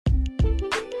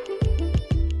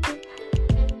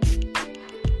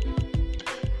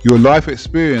Your life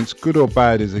experience, good or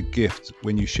bad, is a gift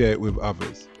when you share it with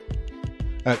others.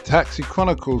 At Taxi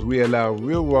Chronicles, we allow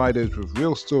real riders with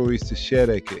real stories to share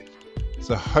their gift.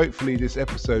 So hopefully this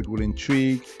episode will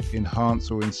intrigue,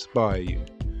 enhance or inspire you.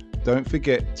 Don't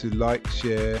forget to like,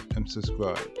 share and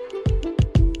subscribe.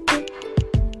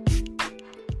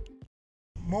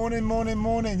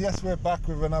 Morning. Yes, we're back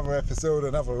with another episode,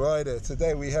 another rider.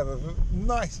 Today we have a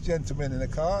nice gentleman in the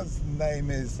car. His name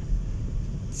is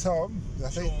Tom.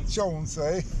 Sean,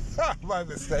 sorry. My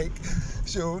mistake.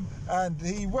 Sean. And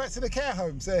he works in a care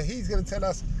home. So he's going to tell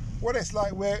us what it's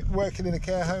like working in a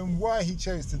care home, why he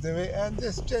chose to do it, and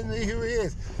just generally who he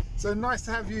is. So nice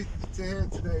to have you here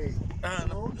today.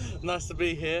 Nice to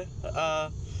be here.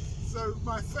 So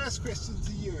my first question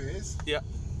to you is,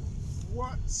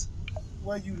 what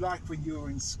were you like when you were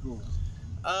in school?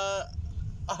 I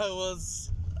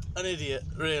was an idiot,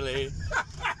 really.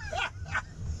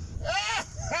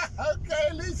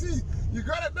 Okay, Lizzie, you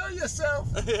gotta know yourself.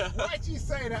 Yeah. Why'd you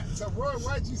say that? So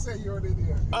why'd you say you're an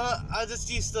idiot? I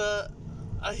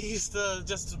used to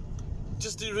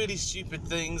just do really stupid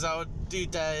things. I would do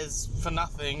dares for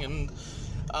nothing, and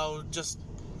I would just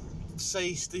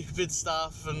say stupid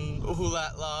stuff and all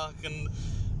that lark, and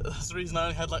that's the reason I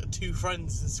only had like 2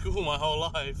 friends in school my whole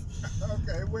life.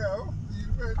 Okay, well,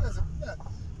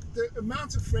 the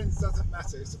amount of friends doesn't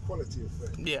matter, it's the quality of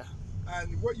friends. Yeah.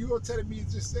 And what you're telling me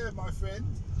just there, my friend,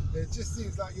 it just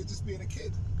seems like you're just being a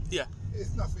kid. Yeah.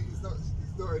 It's nothing, it's not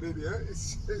an idiot,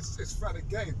 it's fun and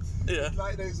game. Yeah. It's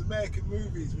like those American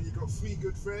movies where you got 3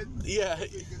 good friends. Yeah,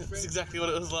 that's exactly what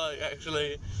it was like,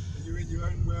 actually. And you're in your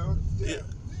own world. Yeah,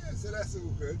 so that's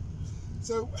all good.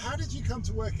 So how did you come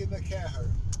to work in a care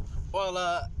home?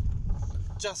 Well,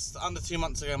 just under 2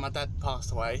 months ago, my dad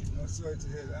passed away. I'm sorry to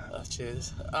hear that.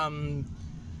 Cheers.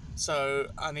 So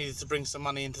I needed to bring some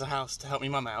money into the house to help my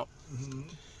mum out. Mm-hmm.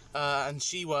 And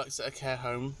she works at a care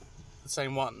home, the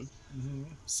same one. Mm-hmm.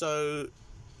 So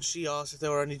she asked if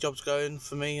there were any jobs going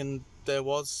for me, and there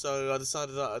was. So I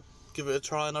decided that I'd give it a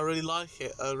try, and I really like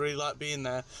it. I really like being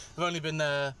there. I've only been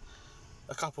there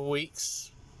a couple of weeks,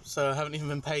 so I haven't even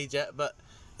been paid yet, but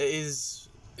it is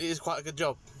quite a good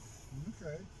job.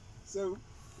 Okay. So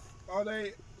are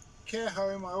they care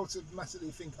home? I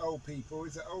automatically think old people.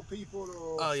 Is it old people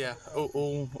or? Oh yeah,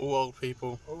 all old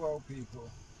people. All old people.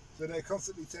 So they're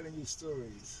constantly telling you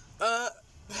stories.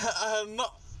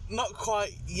 Not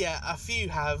quite yet. A few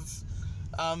have.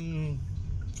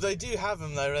 They do have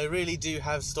them though. They really do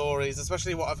have stories,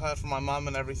 especially what I've heard from my mum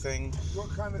and everything. What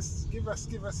kind of? Give us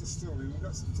a story. We've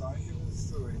got some time. Give us a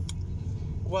story.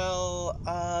 Well,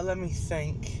 let me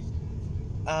think.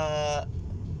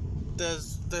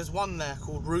 There's one there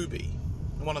called Ruby,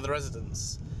 one of the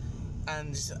residents,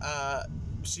 and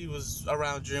she was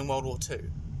around during World War II.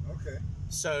 Okay.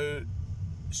 So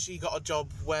she got a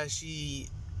job where she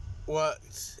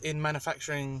worked in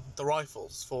manufacturing the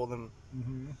rifles for them.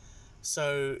 Mm-hmm.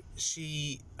 So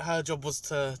her job was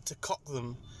to cock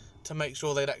them to make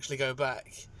sure they'd actually go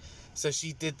back. So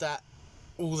she did that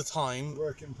all the time.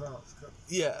 Working parts.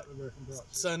 Yeah. Working parts.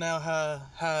 So now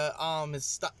her arm is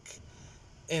stuck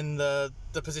in the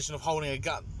position of holding a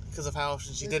gun because of how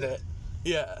often she did it.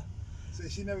 Yeah. So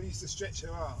she never used to stretch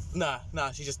her arm? No,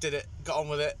 she just did it, got on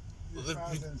with it.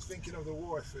 Thinking of the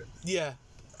war effort. Yeah.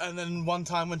 And then one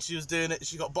time when she was doing it,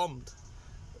 she got bombed.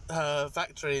 Her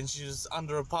factory, and she was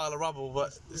under a pile of rubble.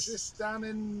 But is this down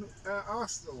in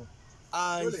Arsenal?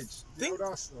 Village? Old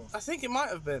Arsenal? I think it might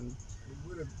have been. It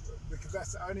would have, because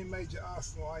that's the only major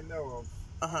Arsenal I know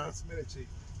of. Ex-military.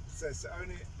 So it's the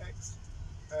only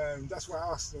that's why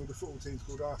Arsenal, the football team's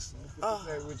called Arsenal, because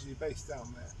they're originally based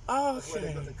down there. Oh, that's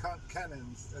okay. where they've got the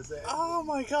cannons as their Oh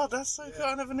my god, that's so cool,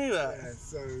 I never knew that.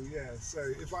 So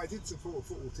if I did support a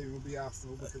football team, it would be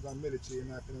Arsenal, because I'm military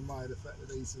and I can admire the fact that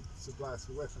they used to supply us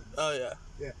with weapons. Oh yeah.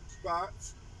 Yeah, but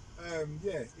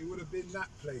it would have been that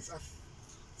place.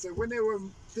 So when they were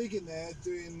digging there,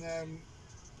 doing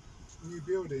new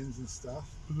buildings and stuff,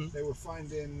 they were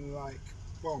finding like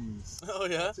bombs,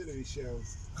 artillery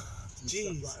shells, and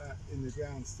stuff like that in the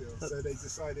ground still. So they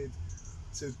decided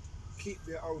to keep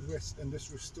the old rest and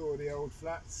just restore the old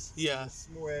flats. Yeah. In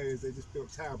small areas they just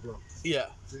built tower blocks. Yeah.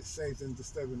 So it saves them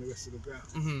disturbing the rest of the ground.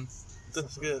 Mm-hmm.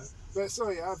 That's good. That. But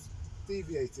sorry, I've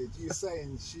deviated. You're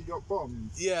saying she got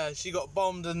bombed? Yeah, she got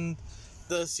bombed and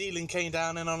the ceiling came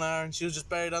down in on her and she was just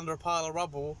buried under a pile of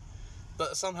rubble.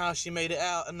 But somehow she made it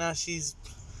out, and now she's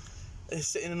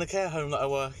sitting in the care home that I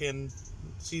work in.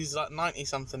 She's like 90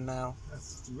 something now.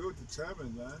 That's real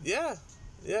determined, man. Yeah.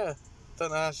 Don't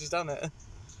know how she's done it.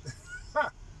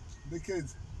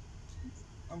 Because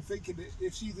I'm thinking that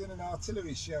if she's in an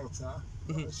artillery shelter,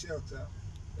 not a shelter,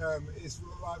 it's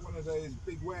like one of those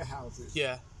big warehouses.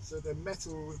 Yeah. So the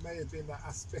metal may have been that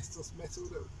asbestos metal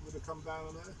that would have come down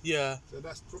on her. Yeah. So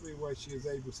that's probably why she was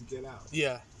able to get out.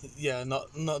 Yeah. Yeah.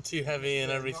 Not too heavy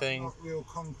and everything. Not real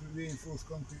reinforced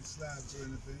concrete slabs or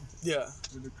anything. Yeah.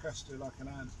 Would have crushed her like an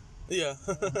ant. Yeah.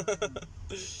 Oh,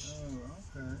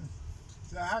 okay.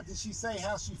 So how did she say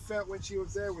how she felt when she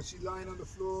was there? Was she lying on the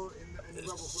floor in the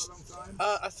rubble for a long time?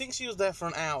 I think she was there for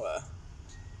an hour,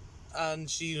 and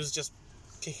she was just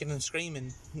kicking and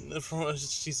screaming, from what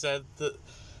she said. That,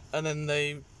 and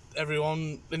then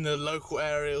everyone in the local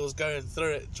area was going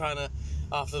through it, trying to,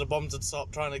 after the bombs had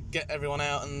stopped, trying to get everyone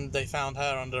out, and they found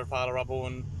her under a pile of rubble,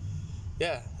 and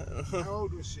yeah. How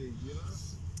old was she? You know?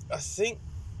 I think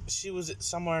she was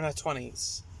somewhere in her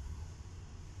 20s.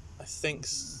 I think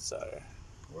so.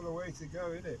 What a way to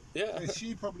go, isn't it? Yeah. So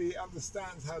she probably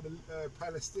understands how the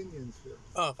Palestinians feel.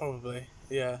 Oh, probably.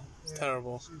 Yeah. It's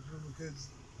terrible. Because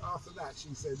after that,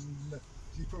 she said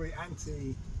she's probably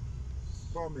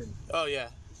anti-bombing. Oh,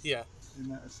 yeah. Yeah. In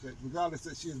that respect. Regardless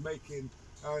that she was making...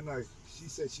 Oh, no. She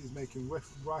said she was making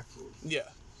rifles.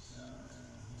 Yeah.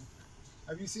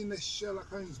 Have you seen the Sherlock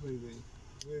Holmes movie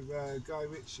with Guy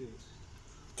Ritchie?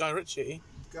 Guy Ritchie?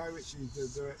 Guy Ritchie's the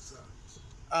director.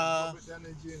 Robert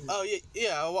Downey Jr. Oh,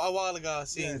 yeah. A while ago I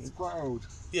seen. Yeah, it's quite old.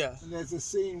 Yeah. And there's a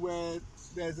scene where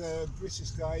there's a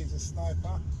British guy, he's a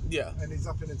sniper. Yeah. And he's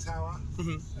up in a tower.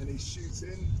 Mm-hmm. And he's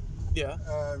shooting. Yeah.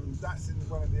 That's in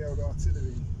one of the old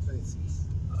artillery bases.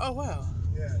 Oh, wow.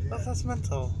 Yeah. That's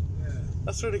mental. Yeah.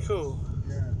 That's really cool.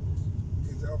 Yeah.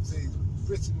 Because obviously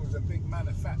Britain was a big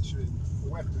manufacturing for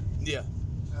weapons. Yeah.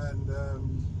 And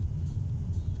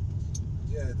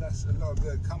that's a lot of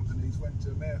the companies went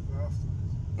to America afterwards.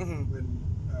 Mm-hmm. When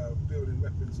building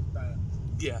weapons was banned.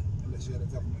 Yeah. Unless you had a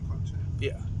government contract.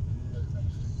 Yeah.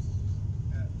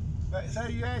 So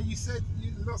you said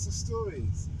lots of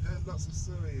stories. You've heard lots of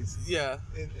stories. Yeah.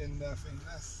 In thing.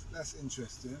 That's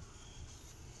interesting.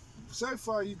 So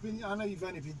far, I know you've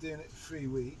only been doing it 3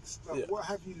 weeks, but what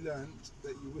have you learnt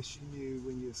that you wish you knew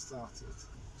when you started?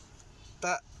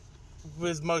 That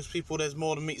with most people, there's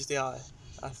more than meets the eye.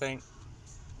 I think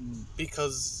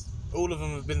because all of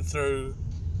them have been through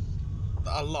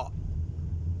a lot,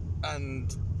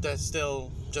 and they're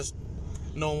still just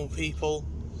normal people.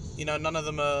 You know, none of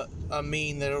them are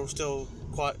mean. They're all still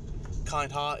quite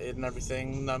kind-hearted and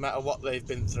everything, no matter what they've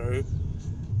been through.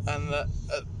 And that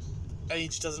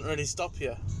age doesn't really stop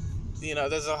you. You know,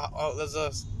 there's a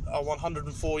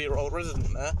 104-year-old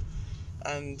resident there,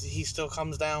 and he still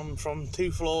comes down from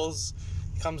 2 floors.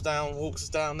 He comes down, walks us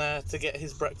down there to get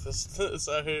his breakfast.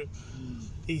 So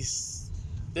he's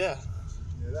Yeah,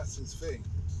 that's his thing.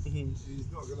 Mm-hmm.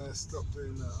 He's not going to stop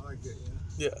doing that, I get you.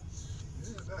 Yeah.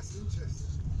 Yeah, that's interesting.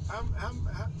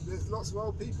 There's lots of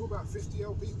old people, about 50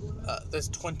 old people now? There's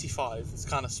 25. It's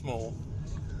kind of small.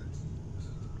 Okay.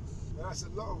 Well, that's a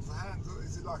lot of hands.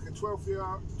 Is it like a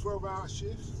 12-hour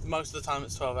shift? Most of the time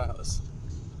it's 12 hours.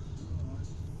 Right.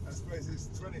 I suppose it's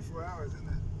 24 hours, isn't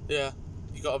it? Yeah.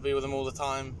 You got to be with them all the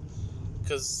time,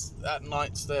 because at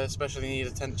nights they especially need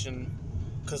attention,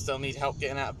 because they'll need help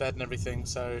getting out of bed and everything,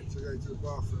 so... To go to the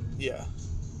bathroom? Yeah.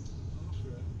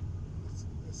 Okay.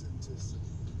 That's interesting.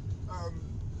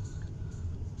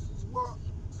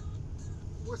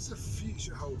 What's the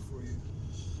future hold for you?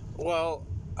 Well,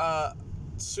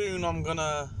 soon I'm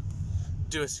gonna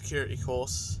do a security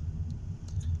course.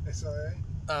 SIA?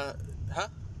 Huh?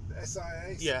 The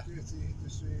SIA? Yeah. Security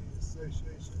Industry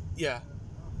Association? Yeah. Okay.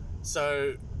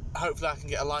 So hopefully I can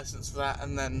get a license for that,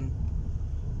 and then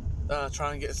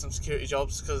try and get some security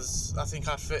jobs, because I think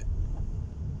I'd fit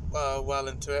well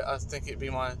into it. I think it'd be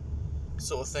my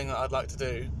sort of thing that I'd like to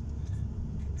do.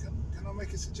 Can I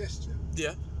make a suggestion?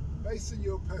 Yeah. Based on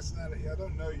your personality, I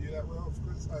don't know you that well, of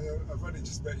course. I've only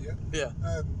just met you. Yeah.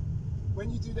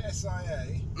 When you do the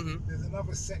SIA, there's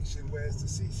another section where it's the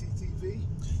CCTV.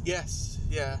 Yes.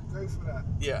 Yeah. Go for that.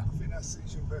 Yeah. I think that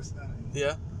suits your personality.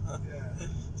 Yeah. Yeah.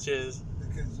 Cheers.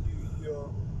 Because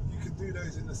you can do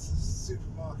those in the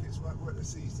supermarkets, work the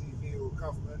CCTV or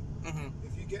government.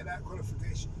 If you get that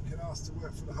qualification, you can ask to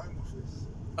work for the Home Office.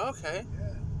 Okay.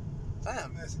 Yeah.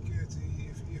 Damn. Their security.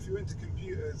 If you're into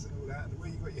computers and all that, and the way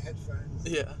you got your headphones.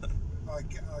 Yeah.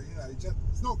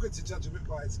 It's not good to judge a book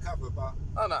by its cover, but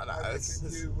no. I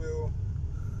reckon you will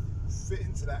fit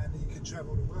into that, and you can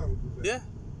travel the world with it.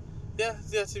 Yeah.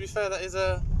 To be fair, it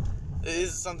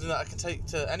is something that I can take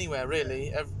to anywhere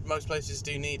really. Most places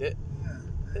do need it.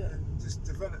 Yeah. And just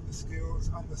develop the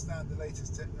skills, understand the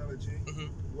latest technology,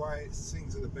 why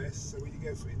things are the best. So when you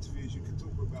go for interviews, you can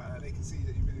talk about that. They can see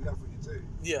that you really love what you do.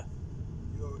 Yeah.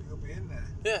 You'll be in there.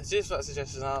 Yeah. Cheers for that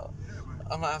suggestion. I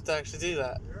might have to actually do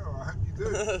that. Yeah, I hope you do.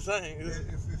 Thanks.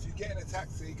 If get in a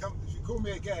taxi. If you call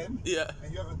me again, Yeah.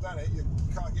 and you haven't done it, you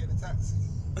can't get in a taxi.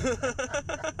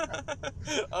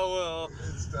 Oh well.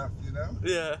 And stuff, you know.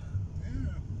 Yeah.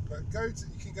 Yeah, but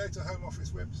you can go to Home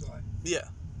Office website Yeah.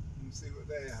 and see what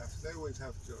they have. They always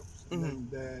have jobs. Mm-hmm.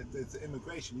 And then there's the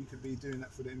immigration. You could be doing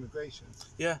that for the immigration.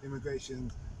 Yeah.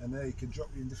 Immigration, and they could drop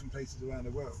you in different places around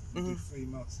the world. You Mm-hmm. do 3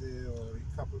 months here, or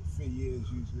 3 years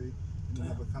usually in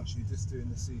another country, just doing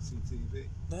the CCTV.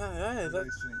 Yeah.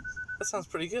 Those things. That sounds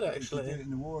pretty good, You could do actually. it in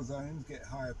the war zones, get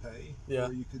higher pay. Yeah.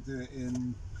 Or you could do it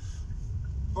in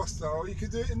Hostel. You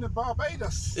could do it in the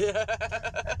Barbados. Yeah.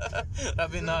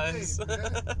 That'd be You know what I nice. mean?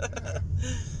 Yeah.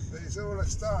 But it's all a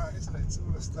start, isn't it? It's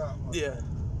all a start. my Yeah,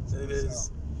 friend. It's all it a is.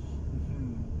 start.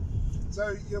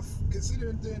 So you're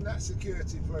considering doing that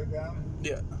security program.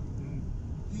 Yeah.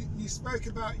 You spoke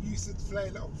about you used to play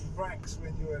a lot of pranks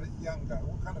when you were younger.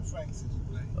 What kind of pranks did you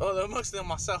play? Oh, they're mostly on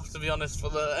myself, to be honest, for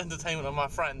the entertainment of my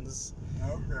friends.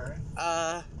 Okay.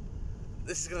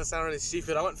 This is gonna sound really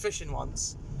stupid. I went fishing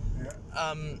once.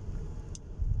 Yeah.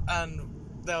 And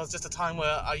there was just a time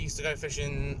where I used to go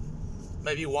fishing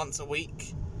maybe once a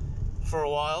week for a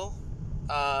while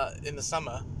in the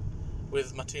summer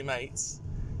with my 2 mates,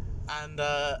 and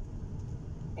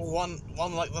one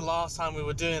like the last time we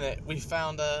were doing it, we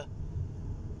found a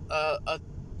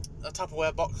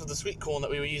Tupperware box of the sweet corn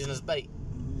that we were using as bait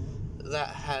that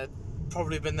had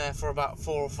probably been there for about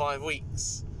 4 or 5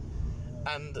 weeks,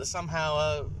 and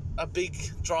somehow a big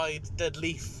dried dead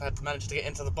leaf had managed to get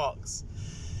into the box,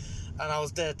 and I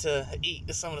was there to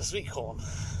eat some of the sweet corn.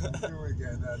 Here we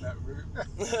go down that route.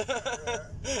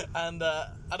 And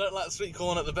I don't like sweet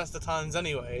corn at the best of times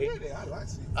anyway. Really, I like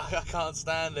sweet. I can't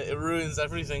stand it. It ruins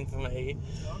everything for me.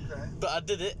 Okay. But I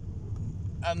did it,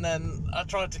 and then I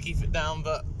tried to keep it down,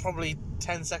 but probably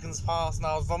 10 seconds passed and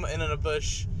I was vomiting in a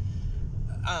bush,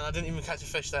 and I didn't even catch a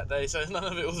fish that day, so none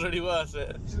of it was really worth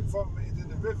it. You should have vomited in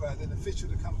the river, then the fish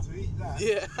would have come to eat that.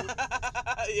 Yeah.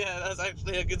 Yeah, that's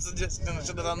actually a good suggestion. I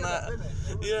should have done that.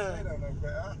 Yeah. They don't know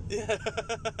better. Yeah.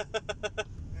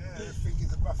 Yeah, they think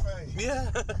it's a buffet.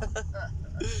 Yeah.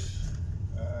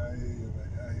 I hear you,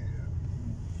 mate. I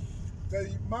hear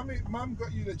you. So, mum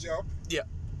got you the job. Yeah.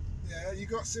 Yeah, you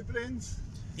got siblings?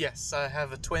 Yes, I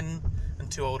have a twin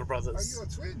and 2 older Oh, brothers. you're a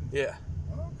twin? Yeah.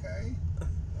 Okay.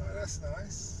 Oh, that's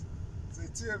nice. So,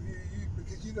 2 of you,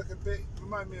 because you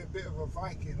remind me a bit of a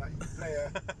Viking, like you play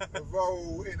a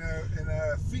role in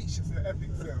a feature film,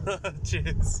 epic film.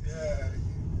 Cheers. Yeah,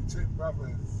 twin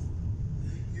brothers.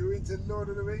 You into Lord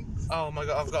of the Rings? Oh my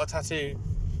god, I've got a tattoo.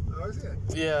 Oh, is it?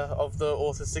 Yeah, of the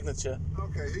author's signature.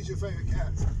 Okay, who's your favourite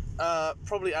character?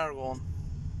 Probably Aragorn.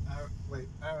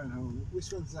 Aaron,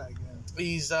 which one's that again?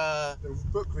 He's, The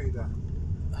book reader.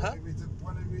 Huh?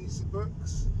 One who reads the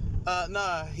books?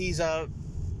 no, he's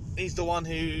the one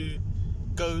who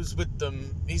goes with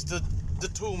them. He's the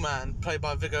tool man, played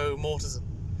by Viggo Mortensen.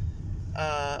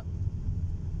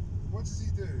 What does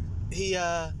he do? He,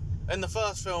 in the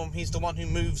first film, he's the one who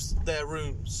moves their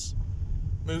rooms.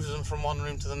 Moves them from one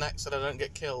room to the next so they don't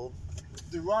get killed.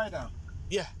 The rider.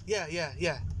 Yeah. Okay.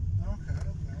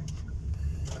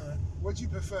 What do you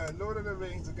prefer, Lord of the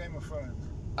Rings or Game of Thrones?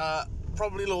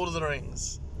 Probably Lord of the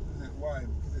Rings. Is it why?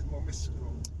 Because it's more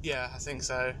mystical. Yeah, I think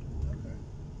so.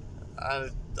 Okay.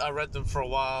 I read them for a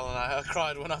while and I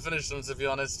cried when I finished them, to be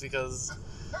honest, because...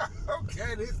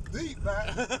 Okay, that's deep,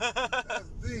 man. That's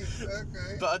deep.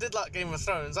 Okay. But I did like Game of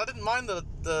Thrones. I didn't mind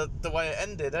the way it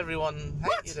ended. Everyone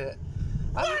hated it.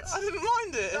 I didn't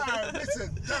mind it. No, listen,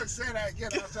 don't say that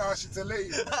again after I asked you to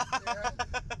leave. Yeah?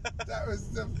 That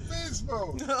was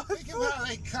abysmal. Think about how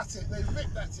they cut it. They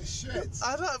ripped that to shreds.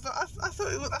 I don't. But I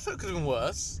thought it could have been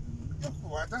worse.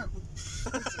 Oh, I don't.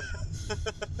 Listen,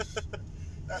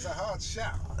 that's a hard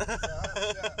shout. That's a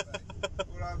hard shout, mate.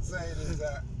 What I'm saying is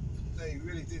that they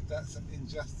really did that some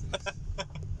injustice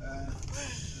and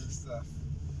stuff.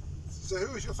 So,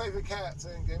 who was your favourite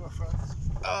character in Game of Thrones?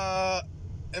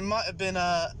 It might have been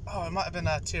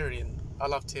Tyrion. I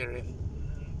love Tyrion.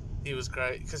 He was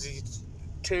great because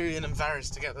Tyrion and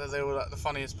Varys together, they were like the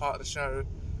funniest part of the show,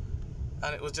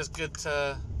 and it was just good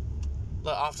to,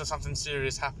 like, after something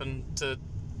serious happened, to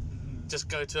just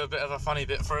go to a bit of a funny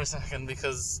bit for a second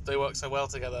because they work so well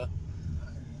together.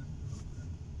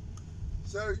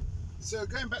 So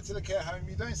going back to the care home,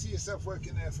 you don't see yourself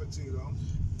working there for too long.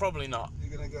 Probably not.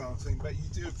 You're going to go on thing, but you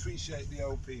do appreciate the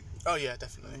old people. Oh yeah,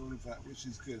 definitely. And all of that, which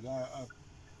is good.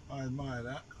 I admire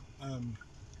that and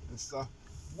stuff.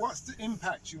 What's the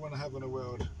impact you want to have on the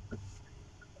world?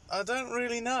 I don't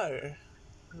really know.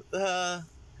 I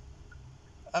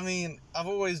mean, I've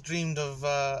always dreamed of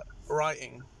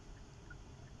writing,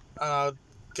 and I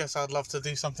guess I'd love to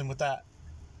do something with that.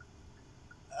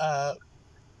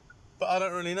 but I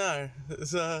don't really know.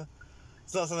 It's not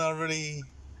something I really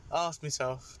asked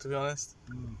myself, to be honest.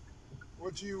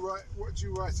 What do you write? What do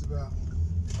you write about?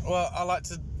 Well, I like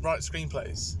to write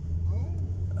screenplays.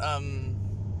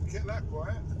 Get that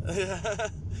quiet.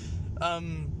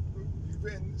 You've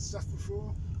written stuff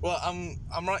before? Well, I'm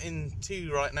writing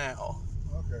 2 right now.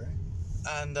 Okay.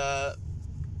 And I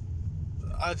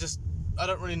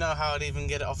don't really know how I'd even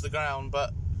get it off the ground,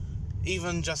 but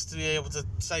even just to be able to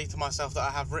say to myself that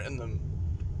I have written them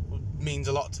means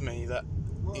a lot to me. What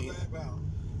are they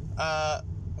about?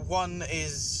 One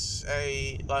is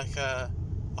a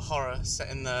horror set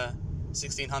in the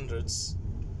 1600s.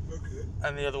 Okay.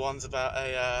 And the other one's about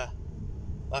a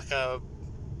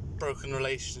broken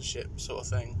relationship sort of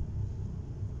thing.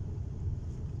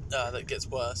 That gets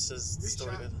worse as the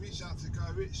story goes. Reach out to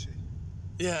Guy Ritchie.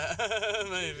 Yeah,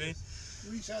 maybe.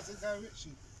 Reach out to Guy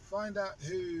Ritchie. Find out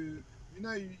who,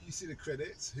 you see the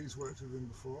credits, who's worked with him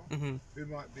before, who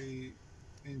might be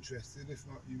interested. If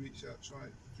not, you reach out, try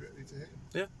directly to him.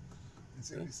 Yeah. And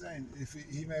see what he's saying. If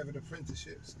he may have an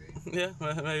apprenticeship scheme. Yeah,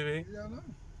 maybe. You don't know.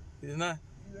 You don't know.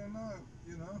 You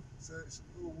don't know, So it's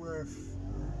all worth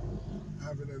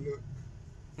having a look.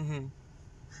 Having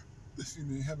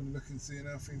a look and seeing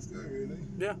how things go, really.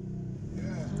 Yeah.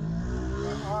 Yeah.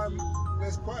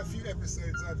 There's quite a few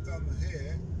episodes I've done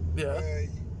here. Yeah. Where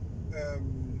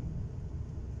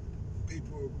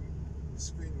people,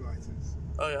 screenwriters.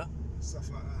 Oh yeah. Stuff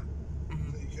like that.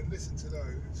 So you can listen to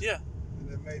those. Yeah. And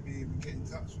then maybe even get in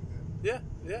touch with them. Yeah.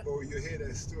 Yeah. Or you'll hear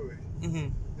their story.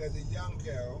 There's a young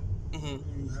girl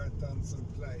who had done some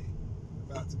play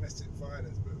about domestic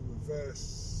violence, but a reverse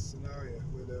scenario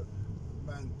where the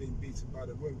man's been beaten by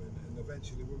the woman and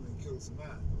eventually the woman kills the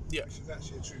man. Yeah. Which is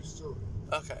actually a true story.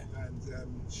 Okay. And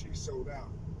she sold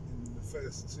out in the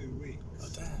first 2 weeks. Oh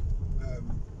damn.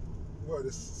 Well,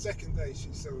 the second day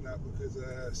she sold out because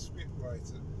a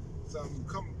scriptwriter, some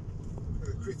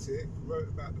critic wrote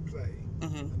about the play,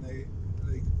 and they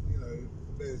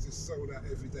they just sold out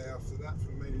every day after that for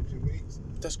the remaining 2 weeks.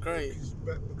 That's great.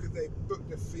 Because they booked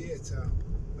the theatre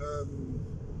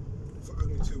for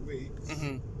only 2 weeks,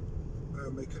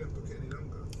 they couldn't book it any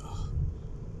longer. Oh,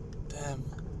 damn.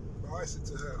 But I said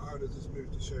to her, I would have just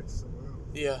moved the show to somewhere else.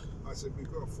 Yeah. I said,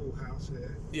 we've got a full house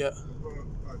here. Yeah. We've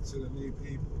got to the new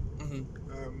people. Even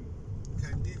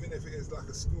if it is like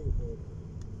a school hall.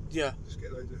 Yeah. Just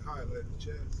get loads of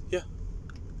chairs. Yeah.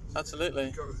 Absolutely.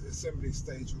 You've got an assembly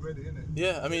stage already, innit?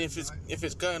 Yeah, I mean, if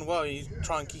it's going well, you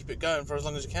try and keep it going for as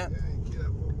long as you can. Yeah, you keep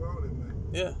that ball rolling, mate.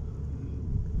 Yeah.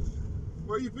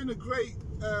 Well, you've been a great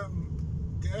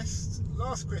guest.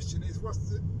 Last question is, what's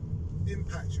the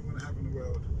impact you want to have in the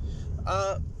world?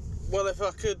 Well, if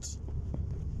I could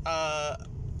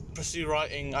pursue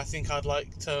writing, I think I'd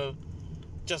like to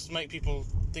just make people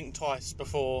think twice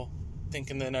before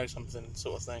thinking they know something,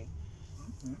 sort of thing.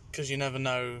 Because you never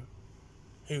know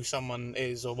who someone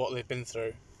is or what they've been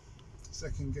through.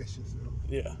 Second guess yourself.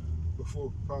 Yeah.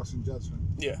 Before passing judgment.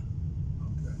 Yeah.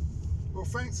 Okay. Well,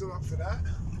 thanks a lot for that.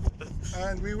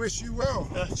 And we wish you well.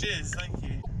 Cheers, thank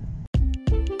you.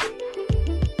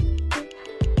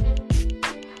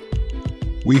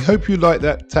 We hope you liked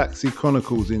that Taxi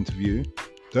Chronicles interview.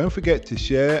 Don't forget to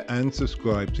share and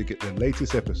subscribe to get the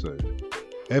latest episode.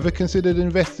 Ever considered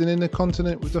investing in a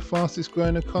continent with the fastest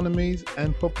growing economies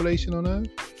and population on Earth?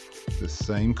 The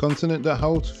same continent that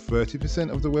holds 30%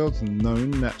 of the world's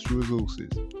known natural resources.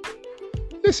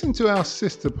 Listen to our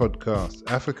sister podcast,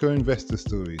 Africa Investor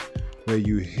Stories, where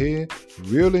you hear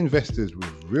real investors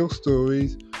with real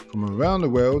stories from around the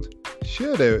world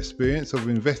share their experience of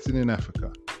investing in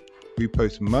Africa. We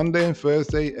post Monday and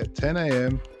Thursday at 10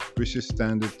 a.m. British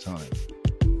Standard Time.